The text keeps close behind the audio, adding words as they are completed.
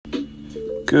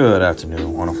Good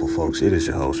afternoon, wonderful folks. It is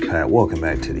your host, Pat. Welcome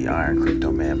back to the Iron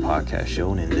Crypto Man podcast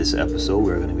show. And in this episode,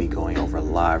 we're going to be going over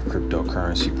live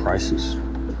cryptocurrency prices.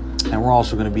 And we're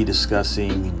also going to be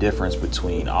discussing the difference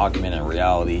between augmented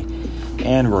reality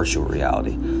and virtual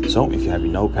reality. So if you have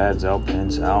your notepads out,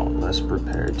 pens out, let's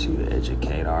prepare to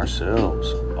educate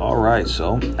ourselves. All right,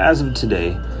 so as of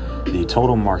today, the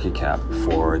total market cap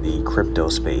for the crypto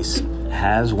space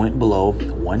has went below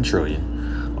 1 trillion.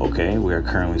 Okay, we are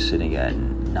currently sitting at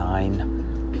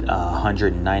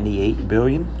 998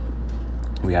 billion.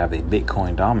 We have a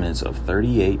Bitcoin dominance of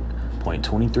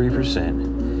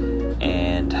 38.23%.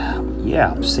 And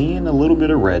yeah, I'm seeing a little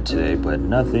bit of red today, but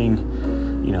nothing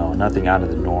out of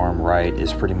the norm, right?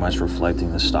 It's pretty much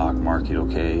reflecting the stock market.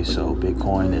 Okay, so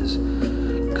Bitcoin is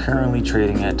currently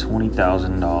trading at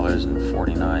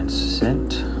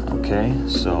 $20,000.49. Okay,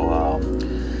 so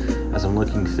as I'm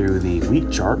looking through the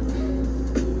week chart,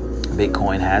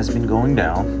 Bitcoin has been going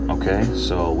down. Okay,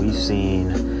 so we've seen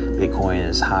Bitcoin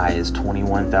as high as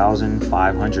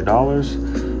 $21,500,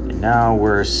 and now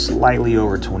we're slightly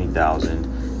over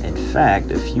 20,000. In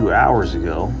fact, a few hours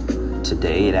ago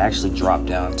today, it actually dropped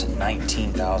down to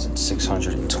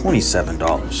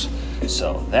 $19,627.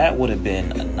 So that would have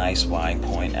been a nice buying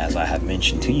point. As I have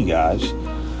mentioned to you guys,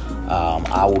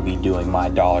 I will be doing my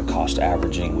dollar cost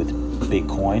averaging with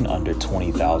Bitcoin under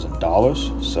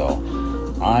 $20,000. So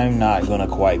I'm not going to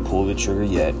quite pull the trigger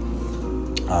yet.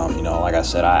 Like I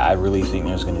said, I really think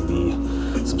there's going to be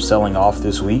some selling off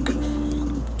this week.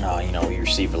 We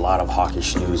received a lot of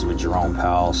hawkish news with Jerome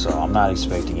Powell, so I'm not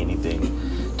expecting anything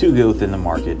too good within the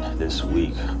market this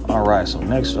week. All right, so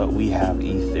next up we have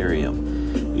Ethereum.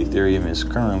 Ethereum is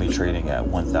currently trading at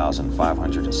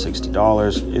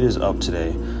 $1,560. It is up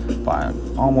today by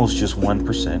almost just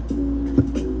 1%.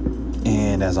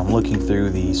 And as I'm looking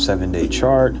through the 7-day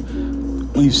chart,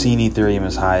 we've seen Ethereum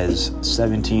as high as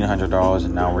 $1,700,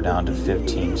 and now we're down to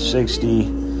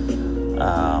 $1,560.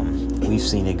 We've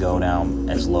seen it go down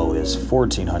as low as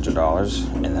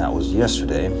 $1,400, and that was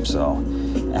yesterday. So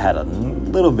it had a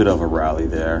little bit of a rally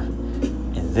there.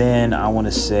 And then I want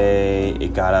to say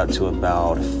it got out to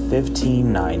about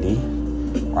 $1,590.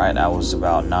 Right, that was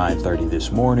about 9:30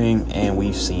 this morning, and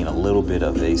we've seen a little bit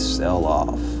of a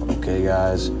sell-off. Okay,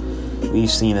 guys.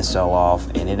 We've seen a sell-off,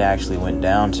 and it actually went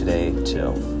down today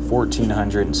to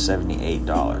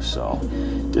 $1,478. So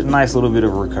did a nice little bit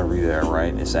of recovery there,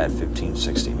 right? It's at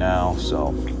 $1,560 now.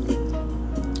 So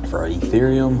for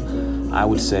Ethereum, I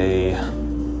would say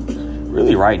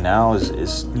really right now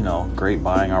is great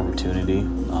buying opportunity.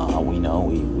 We know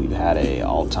we've had a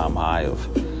all-time high of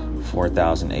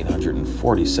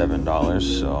 $4,847.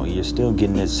 So you're still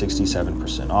getting it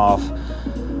 67% off.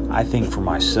 I think for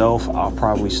myself, I'll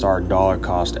probably start dollar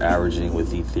cost averaging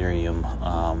with Ethereum.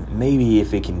 Maybe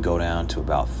if it can go down to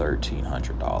about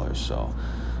 $1,300. So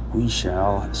we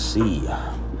shall see.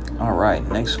 All right,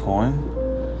 next coin,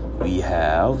 we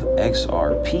have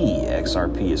XRP.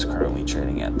 XRP is currently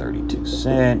trading at 32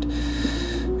 cents.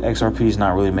 XRP is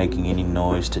not really making any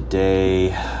noise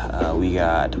today. We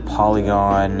got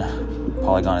Polygon.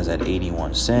 Polygon is at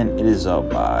 81 cents. It is up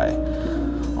by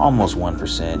almost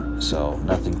 1%, so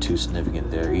nothing too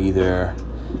significant there either.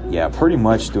 Yeah, pretty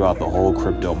much throughout the whole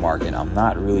crypto market, I'm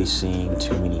not really seeing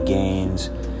too many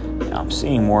gains. I'm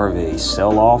seeing more of a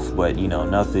sell-off, but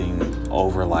nothing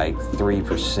over like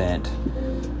 3%.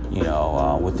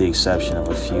 With the exception of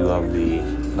a few of the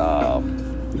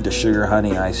sugar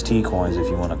honey iced tea coins, if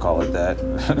you want to call it that.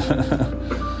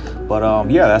 But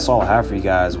that's all I have for you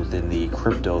guys within the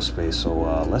crypto space.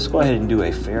 So let's go ahead and do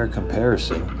a fair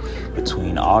comparison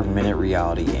between augmented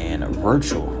reality and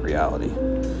virtual reality.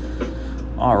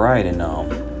 All right, and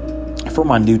for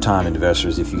my new time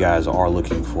investors, if you guys are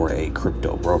looking for a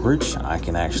crypto brokerage, I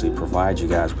can actually provide you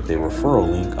guys with a referral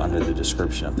link under the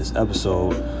description of this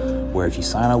episode, where if you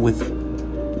sign up with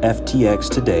FTX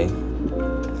today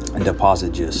and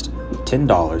deposit just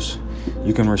 $10,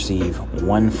 you can receive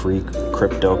one free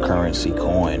cryptocurrency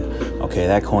coin. Okay,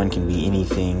 that coin can be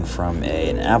anything from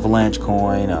an Avalanche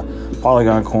coin, a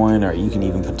Polygon coin, or you can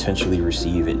even potentially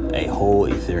receive a whole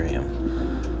Ethereum.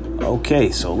 Okay,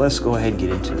 so let's go ahead and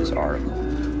get into this article.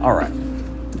 All right,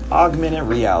 augmented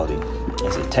reality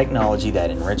is a technology that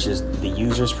enriches the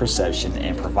user's perception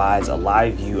and provides a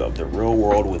live view of the real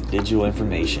world with digital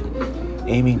information,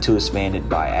 aiming to expand it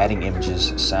by adding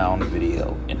images, sound,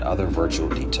 video, and other virtual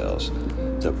details.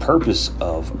 The purpose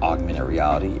of augmented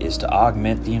reality is to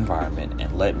augment the environment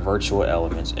and let virtual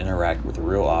elements interact with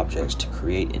real objects to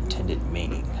create intended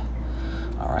meaning.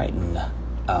 All right, and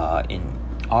in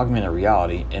augmented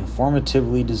reality,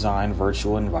 informatively designed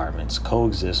virtual environments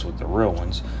coexist with the real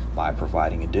ones by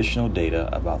providing additional data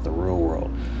about the real world.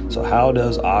 So how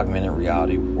does augmented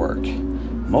reality work?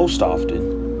 Most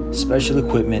often, special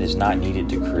equipment is not needed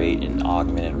to create an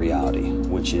augmented reality,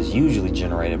 which is usually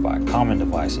generated by common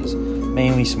devices,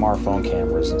 mainly smartphone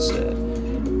cameras instead.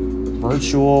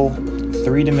 Virtual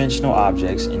three-dimensional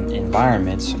objects and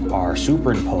environments are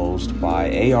superimposed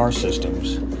by AR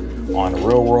systems on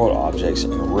real-world objects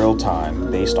in real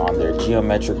time based on their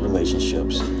geometric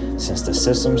relationships, since the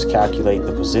systems calculate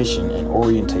the position and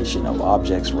orientation of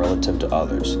objects relative to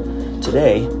others.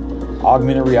 Today,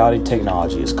 augmented reality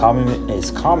technology is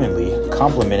commonly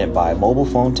complemented by mobile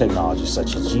phone technology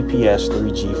such as GPS,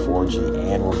 3G,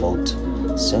 4G, and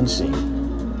remote sensing.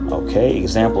 Okay,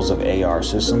 examples of AR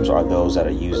systems are those that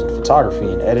are used in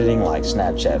photography and editing, like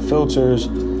Snapchat filters,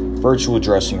 virtual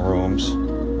dressing rooms,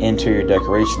 interior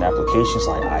decoration applications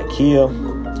like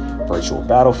IKEA, virtual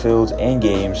battlefields, and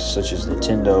games such as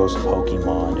Nintendo's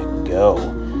Pokemon Go.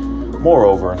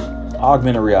 Moreover,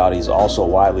 augmented reality is also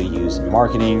widely used in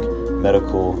marketing,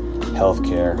 medical,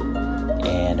 healthcare,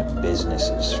 and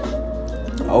businesses.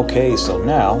 Okay, so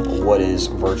now what is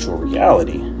virtual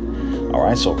reality?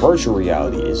 Alright, so virtual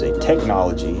reality is a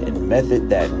technology and method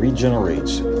that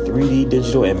regenerates 3D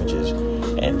digital images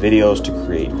and videos to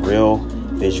create real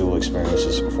visual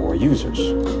experiences for users.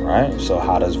 Alright, so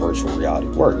how does virtual reality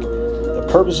work? The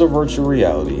purpose of virtual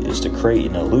reality is to create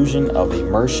an illusion of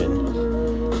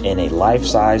immersion in a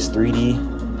life-size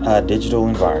 3D digital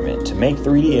environment to make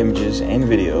 3D images and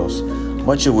videos,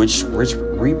 much of which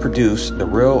reproduce the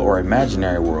real or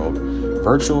imaginary world.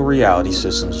 Virtual reality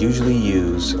systems usually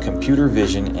use computer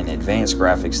vision and advanced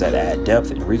graphics that add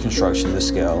depth and reconstruction to the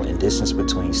scale and distance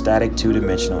between static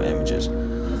two-dimensional images.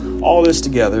 All this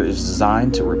together is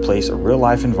designed to replace a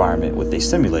real-life environment with a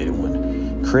simulated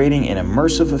one, creating an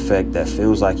immersive effect that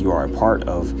feels like you are a part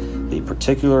of the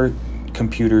particular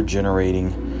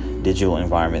computer-generating digital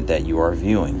environment that you are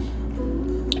viewing.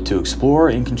 To explore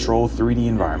and control 3D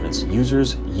environments,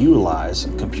 users utilize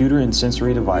computer and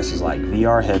sensory devices like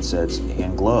VR headsets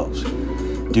and gloves.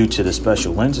 Due to the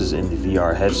special lenses in the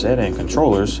VR headset and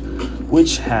controllers,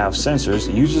 which have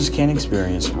sensors, users can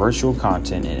experience virtual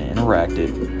content and interact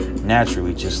it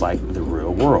naturally just like the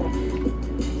real world.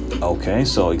 Okay,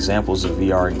 so examples of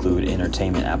VR include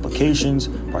entertainment applications,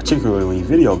 particularly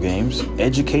video games,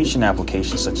 education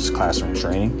applications such as classroom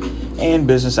training, and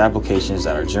business applications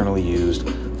that are generally used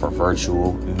for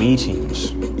virtual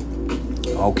meetings.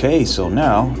 Okay, so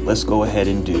now let's go ahead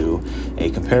and do a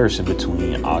comparison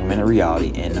between augmented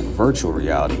reality and virtual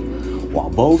reality. While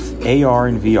both AR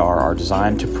and VR are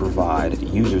designed to provide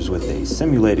users with a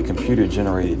simulated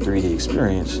computer-generated 3D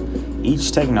experience,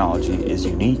 each technology is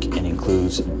unique and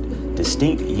includes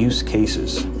distinct use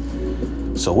cases.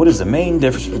 So what is the main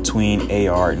difference between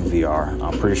AR and VR?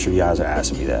 I'm pretty sure you guys are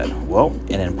asking me that. Well,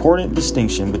 an important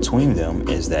distinction between them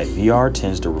is that VR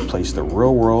tends to replace the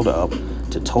real world up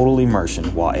to total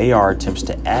immersion, while AR attempts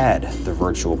to add the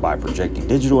virtual by projecting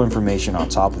digital information on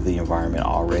top of the environment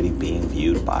already being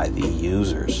viewed by the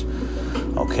users.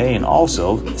 Okay, and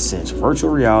also, since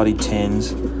virtual reality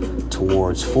tends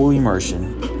towards full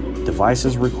immersion,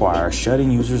 devices require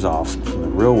shutting users off from the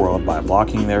real world by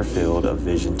blocking their field of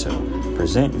vision to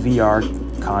present VR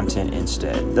content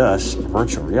instead. Thus,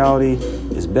 virtual reality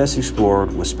is best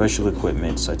explored with special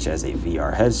equipment such as a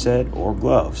VR headset or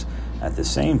gloves. At the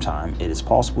same time, it is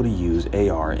possible to use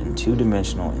AR in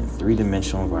two-dimensional and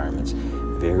three-dimensional environments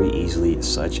very easily,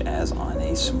 such as on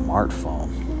a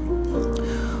smartphone.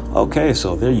 Okay,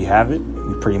 so there you have it.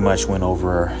 We pretty much went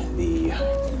over the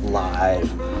live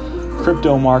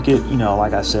crypto market. You know,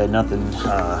 like I said, nothing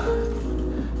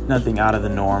out of the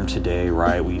norm today,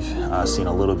 right? We've seen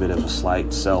a little bit of a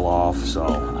slight sell-off, so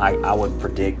I would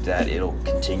predict that it'll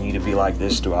continue to be like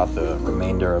this throughout the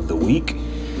remainder of the week.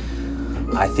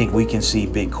 I think we can see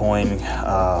Bitcoin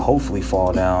hopefully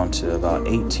fall down to about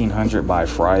 $1,800 by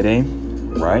Friday,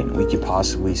 right? We could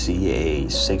possibly see a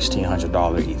 $1,600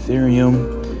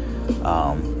 Ethereum.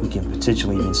 We can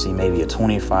potentially even see maybe a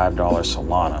 $25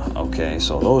 Solana. Okay,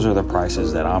 so those are the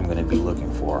prices that I'm going to be looking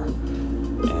for.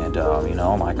 And, you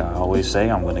know, like I always say,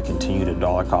 I'm going to continue to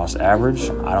dollar cost average.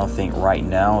 I don't think right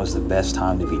now is the best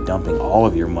time to be dumping all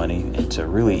of your money into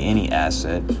really any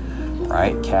asset,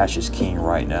 right? Cash is king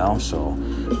right now. So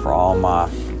for all my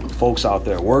folks out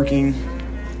there working,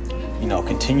 you know,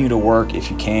 continue to work if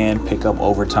you can, pick up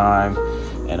overtime,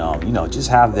 and, you know, just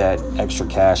have that extra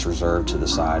cash reserved to the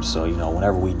side. So, you know,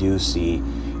 whenever we do see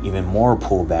even more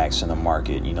pullbacks in the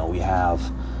market, you know, we have,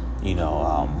 you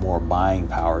know, more buying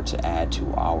power to add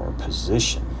to our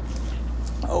position.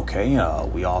 Okay,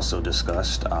 we also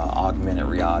discussed augmented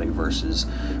reality versus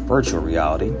virtual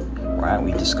reality, right?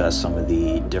 We discussed some of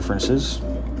the differences,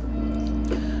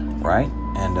 right?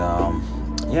 And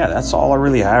yeah, that's all I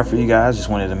really have for you guys. Just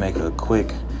wanted to make a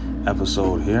quick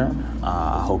episode here.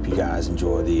 I hope you guys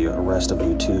enjoy the rest of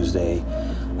your Tuesday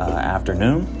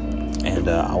afternoon, and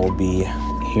I will be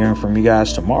hearing from you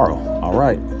guys tomorrow. All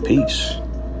right, peace.